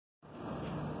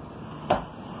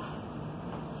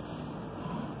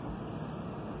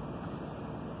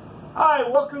Hi,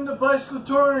 welcome to Bicycle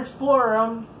Tour and Explorer.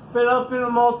 I've been up in a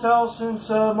motel since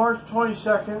March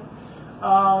 22nd.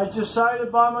 I decided to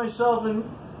buy myself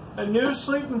a new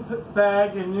sleeping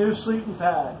bag and a new sleeping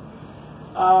pad.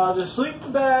 The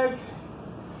sleeping bag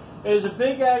is a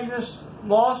Big Agnes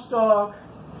Lost Dog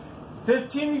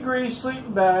 15-degree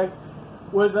sleeping bag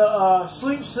with a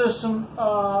sleep system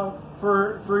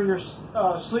for your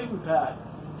sleeping pad.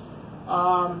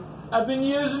 I've been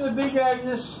using the Big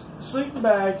Agnes sleeping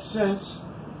bag since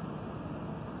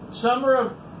summer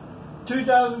of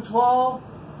 2012.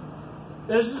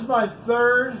 This is my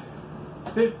third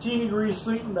 15-degree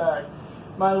sleeping bag.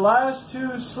 My last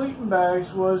two sleeping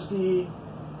bags was the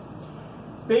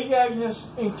Big Agnes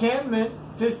Encampment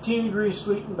 15-degree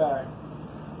sleeping bag.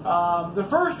 The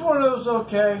first one was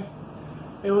okay.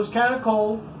 It was kind of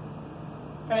cold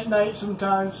at night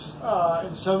sometimes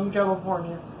in Southern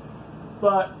California,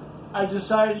 but I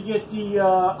decided to get the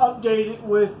updated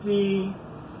with the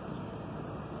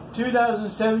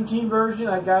 2017 version.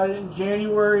 I got it in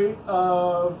January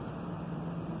of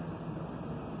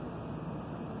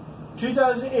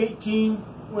 2018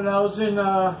 when I was in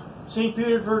St.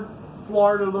 Petersburg,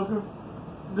 Florida,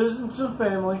 visiting some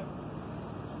family.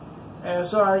 And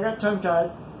sorry, I got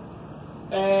tongue-tied.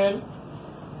 And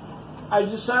I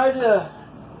decided to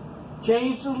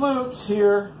change the loops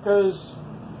here because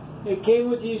it came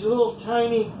with these little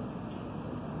tiny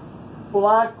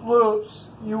black loops.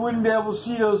 You wouldn't be able to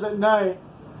see those at night.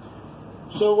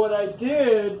 So what I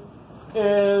did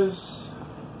is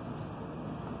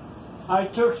I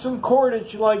took some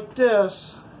cordage like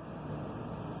this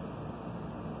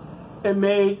and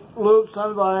made loops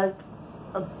on the back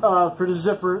for the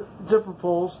zipper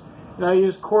pulls. And I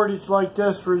use cordage like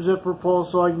this for zipper pulls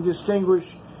so I can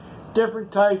distinguish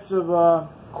different types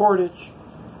of cordage.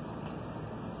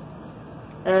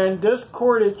 And this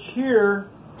cordage here,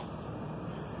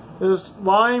 this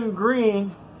lime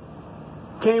green,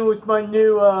 came with my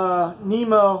new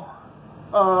Nemo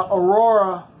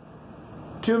Aurora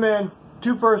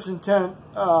two-person tent.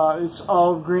 It's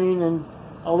olive green and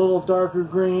a little darker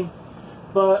green.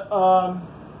 But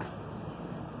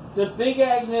the Big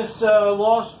Agnes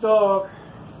Lost Dog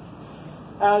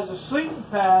has a sleeping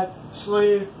pad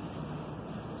sleeve.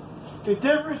 The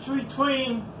difference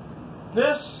between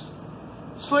this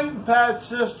sleeping pad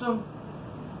system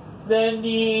than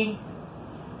the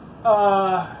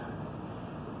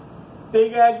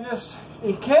Big Agnes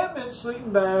Encampment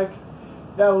sleeping bag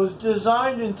that was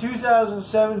designed in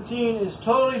 2017 is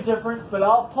totally different, but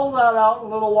I'll pull that out in a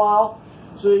little while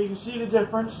so you can see the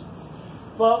difference.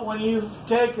 But when you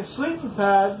take a sleeping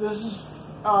pad, this is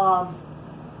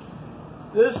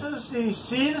the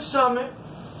Sea to Summit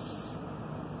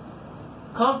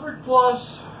Comfort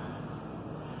Plus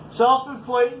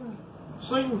self-inflating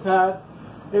sleeping pad.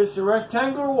 It's a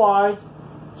rectangular wide,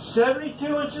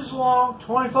 72 inches long,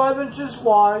 25 inches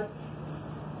wide,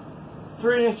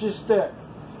 3 inches thick.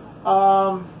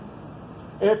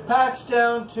 It packs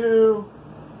down to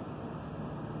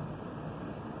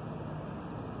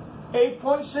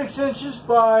 8.6 inches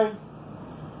by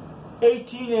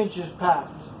 18 inches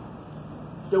packed.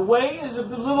 The weight is a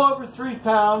little over 3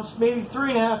 pounds, maybe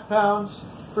 3.5 pounds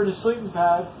for the sleeping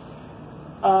pad.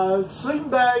 Sleeping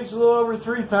bag's a little over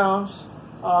 3 pounds,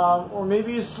 or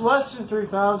maybe it's less than 3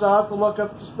 pounds. I'll have to look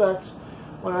up the specs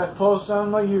when I post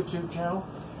on my YouTube channel.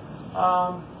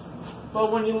 But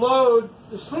when you load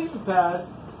the sleeping pad,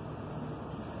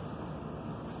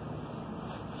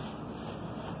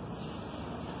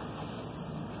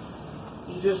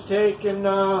 you just take and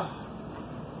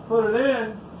put it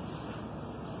in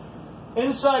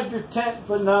inside your tent,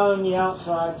 but not on the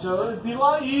outside. So it'd be a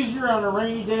lot easier on a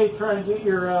rainy day trying to get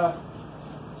your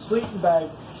sleeping bag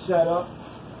set up.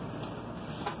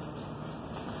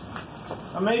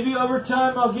 Maybe over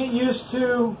time I'll get used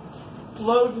to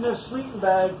loading this sleeping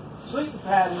pad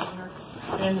in here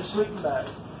and the sleeping bag.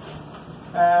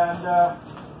 And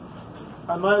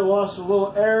I might have lost a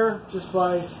little air just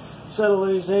by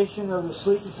settlization of the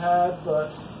sleeping pad,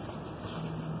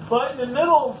 but in the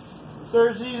middle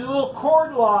there's these little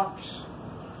cordage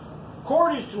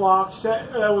locks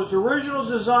that was the original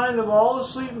design of all the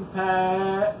sleeping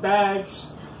bags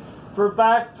for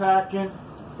backpacking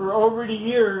for over the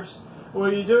years.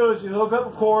 What you do is you hook up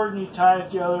a cord and you tie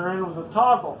it to the other end with a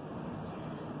toggle,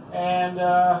 and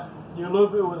you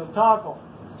loop it with a toggle.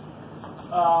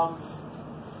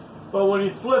 But when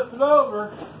you flip it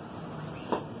over,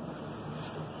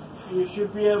 you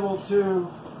should be able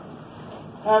to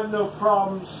have no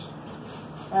problems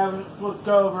having it flipped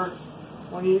over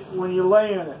when you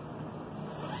lay in it.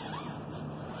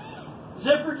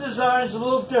 Zipper design is a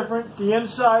little different. The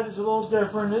inside is a little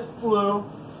different. It's blue.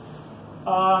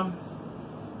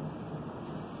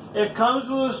 It comes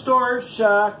with a storage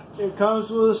shack. It comes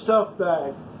with a stuff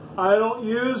bag. I don't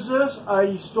use this.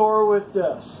 I store with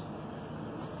this.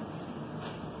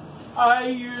 I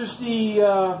use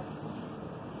the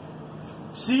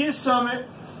Sea Summit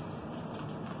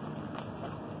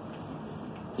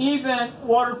Event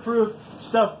waterproof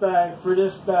stuff bag for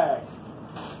this bag.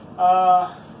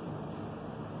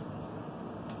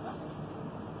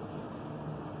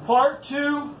 Part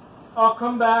 2, I'll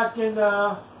come back and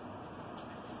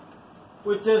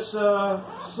with this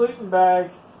sleeping bag,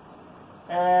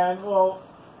 and well,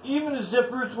 even the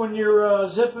zippers, when you're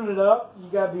zipping it up, you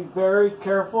got to be very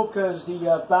careful because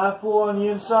the baffle on the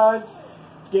inside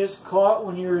gets caught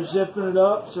when you're zipping it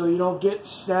up, so you don't get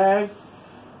snagged.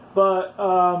 But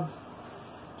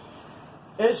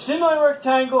it's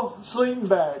semi-rectangle sleeping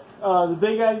bag. The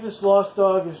Big Agnes Lost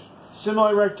Dog is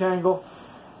semi-rectangle,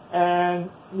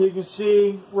 and you can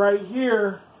see right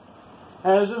here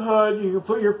has a hood. You can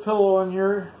put your pillow in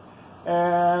here,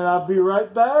 and I'll be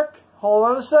right back. Hold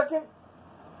on a second.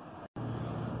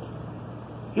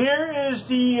 Here is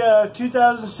the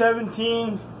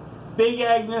 2017 Big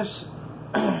Agnes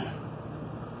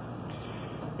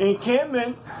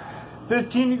Encampment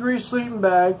 15-degree sleeping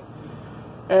bag,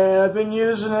 and I've been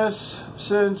using this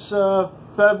since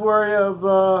February of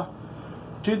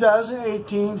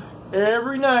 2018.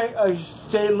 Every night I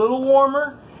stay a little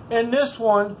warmer in this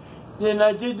one than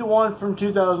I did the one from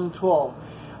 2012.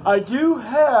 I do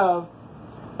have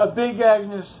a Big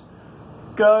Agnes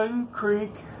Gun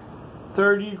Creek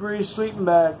 30-degree sleeping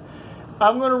bag.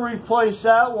 I'm going to replace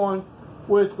that one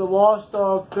with the Lost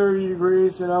Dog 30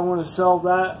 degrees, and I'm going to sell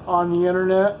that on the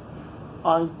internet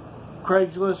on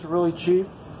Craigslist really cheap.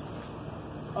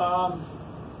 But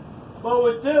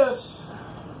with this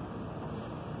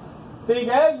Big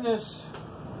Agnes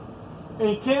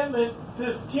Encampment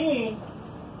 15,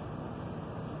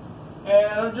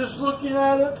 and I'm just looking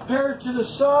at it compared to the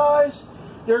size,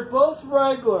 they're both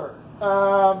regular.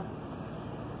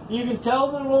 You can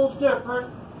tell they're a little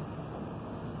different.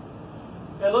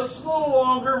 It looks a little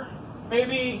longer,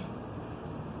 maybe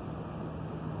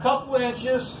a couple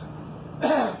inches.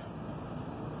 It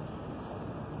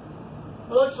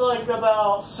looks like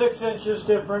about 6 inches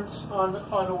difference on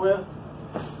the width.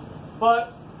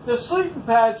 But the sleeping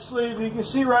pad sleeve, you can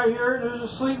see right here, there's a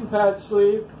sleeping pad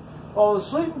sleeve. Well, the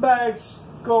sleeping bags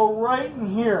go right in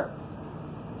here.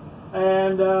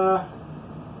 And I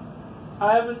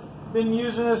haven't been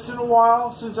using this in a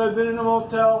while, since I've been in a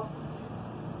motel.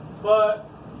 But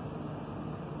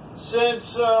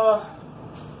since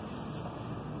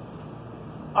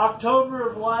October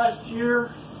of last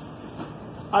year,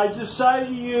 I decided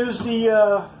to use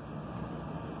the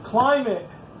Klymit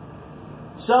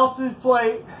Self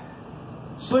inflate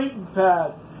sleeping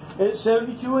pad. It's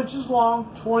 72 inches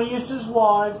long, 20 inches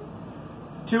wide,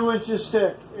 2 inches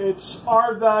thick. It's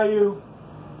R value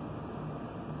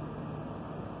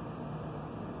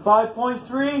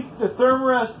 5.3. The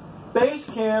Thermarest base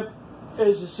camp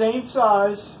is the same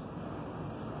size,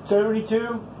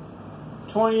 72,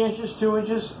 20 inches, 2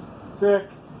 inches thick.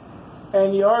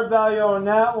 And the R value on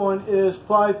that one is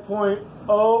 5.0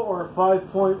 or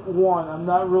 5.1. I'm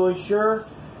not really sure.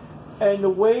 And the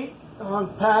weight on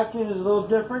packing is a little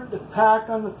different. The pack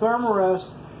on the Thermarest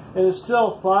is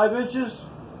still 5 inches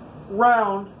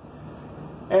round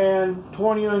and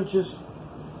 21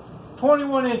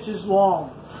 inches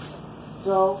long.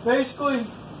 So basically,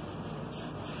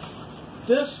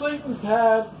 this sleeping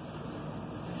pad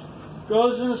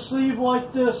goes in a sleeve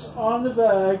like this on the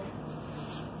bag.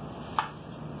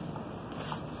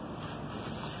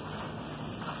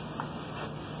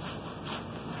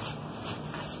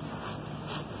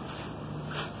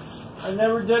 I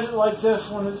never did it like this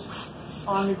when it's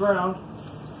on the ground.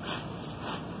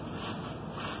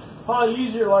 Probably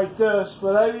easier like this,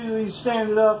 but I usually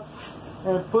stand it up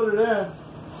and put it in.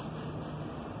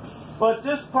 But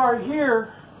this part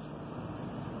here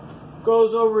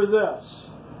goes over this.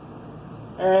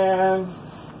 And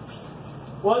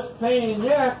what's pain in the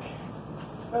neck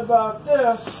about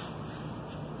this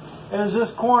is this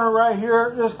corner right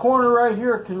here. This corner right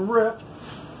here can rip,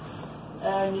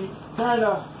 and you kind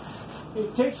of,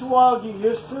 it takes a while to get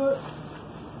used to it,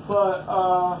 but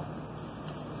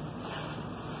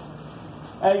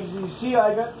as you see,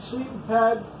 I got the sleeping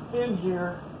pad in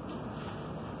here,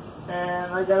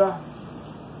 and I gotta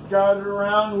guide it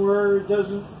around where it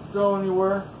doesn't go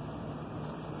anywhere.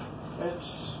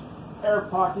 It's air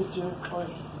pockets, like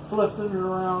flipping it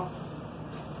around.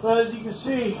 But as you can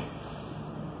see,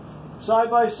 side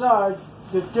by side,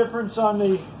 the difference on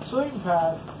the sleeping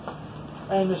pad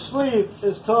and the sleeve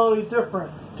is totally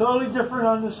different. Totally different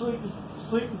on the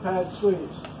sleeping pad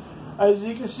sleeves. As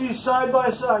you can see side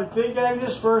by side, Big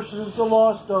Agnes versus the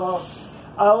Lost Dog.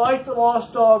 I like the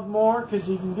Lost Dog more because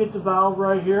you can get the valve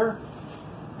right here.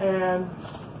 And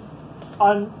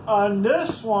on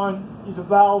this one, the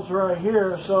valve's right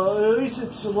here, so at least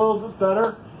it's a little bit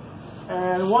better.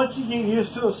 And once you get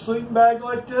used to a sleeping bag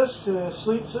like this,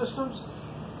 sleep systems,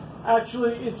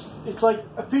 actually it's like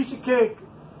a piece of cake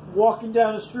walking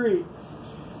down the street.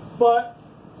 But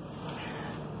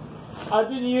I've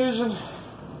been using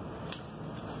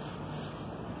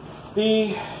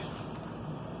the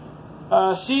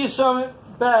Sea Summit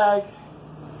bag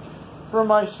for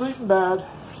my sleeping bag.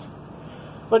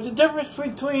 But the difference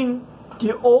between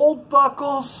the old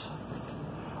buckles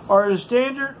are the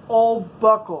standard old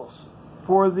buckles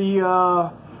for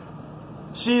the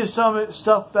Sea Summit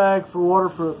stuff bag for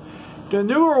waterproof. The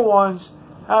newer ones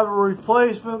have a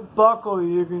replacement buckle.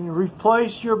 You can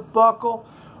replace your buckle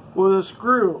with a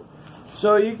screw.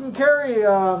 So you can carry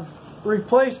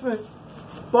replacement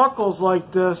buckles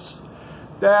like this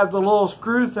that have the little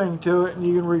screw thing to it, and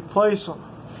you can replace them.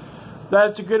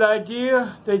 That's a good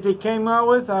idea that they came out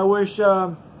with. I wish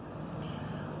a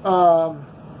lot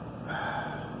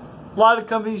of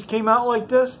companies came out like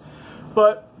this,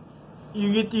 but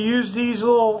you get to use these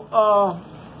little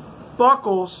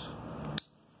buckles.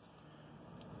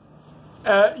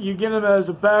 You get them as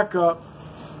a backup,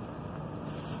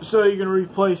 so you can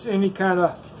replace any kind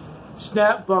of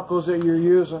snap buckles that you're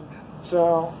using.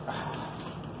 So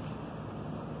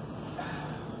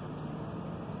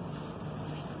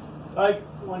like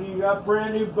when you got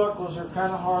brand new buckles, they're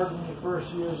kind of hard when you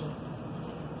first use them.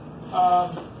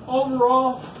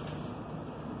 Overall,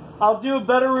 I'll do a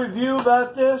better review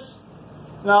about this,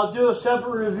 and I'll do a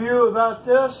separate review about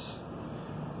this.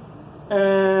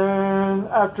 And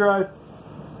after I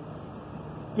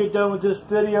get done with this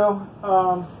video,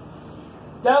 down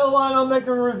the line I'll make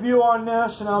a review on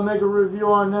this, and I'll make a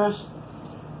review on this.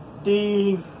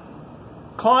 The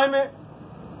Klymit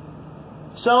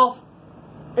Self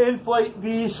Inflate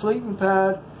V sleeping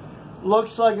pad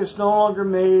looks like it's no longer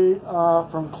made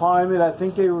from Klymit. I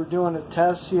think they were doing a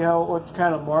test, see what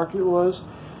kind of market it was.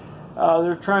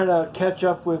 They're trying to catch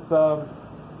up with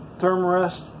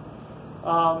Thermarest.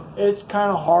 It's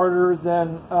kind of harder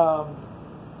than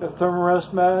the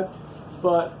Thermarest mat,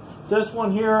 but this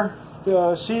one here,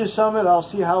 the Sea Summit, I'll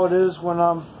see how it is when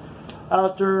I'm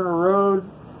out there on the road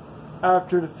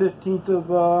after the 15th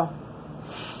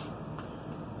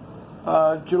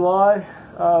of July.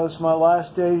 It's my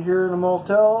last day here in the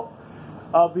motel.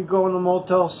 I'll be going to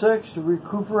Motel 6 to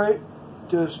recuperate,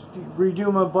 just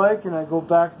redo my bike, and I go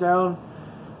back down.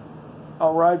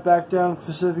 I'll ride back down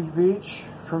Pacific Beach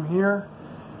from here,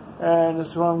 and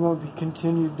that's what I'm going to be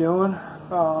continue doing.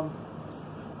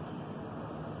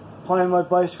 Planning my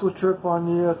bicycle trip on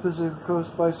the Pacific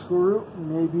Coast bicycle route,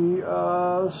 maybe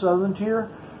southern tier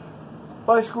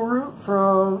bicycle route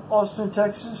from Austin,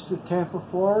 Texas to Tampa,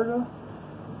 Florida.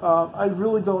 I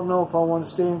really don't know if I want to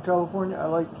stay in California. I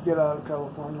like to get out of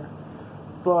California.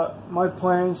 But my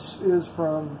plans is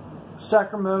from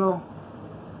Sacramento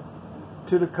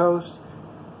to the coast,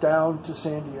 down to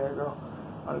San Diego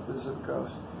on the Pacific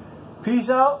Coast. Peace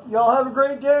out. Y'all have a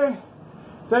great day.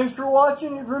 Thanks for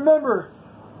watching. Remember,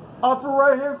 upper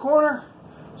right hand corner,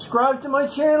 subscribe to my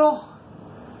channel.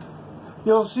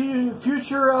 You'll see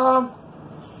future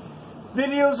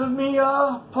videos of me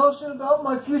posting about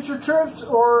my future trips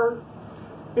or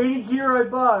any gear I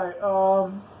buy.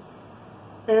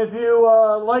 And if you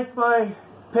like my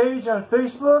page on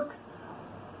Facebook,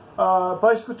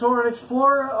 Bicycle Tour and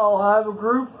Explorer, I'll have a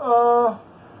group. I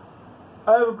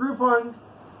have a group on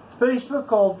Facebook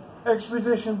called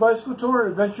Expedition Bicycle Tour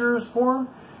and Adventurers Forum.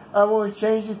 I'm going to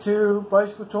change it to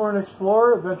Bicycle Tour and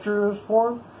Explorer Adventurers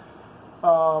Forum.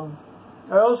 I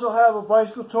also have a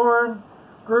bicycle touring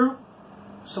group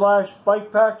 /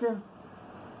 bikepacking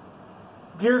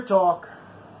gear talk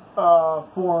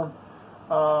forum.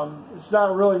 It's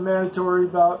not really mandatory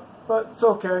but it's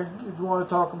okay if you want to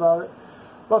talk about it.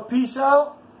 But peace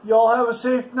out. Y'all have a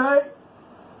safe night.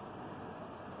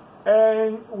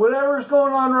 And whatever's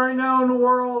going on right now in the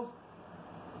world,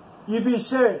 you be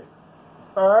safe.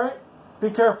 Alright?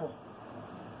 Be careful.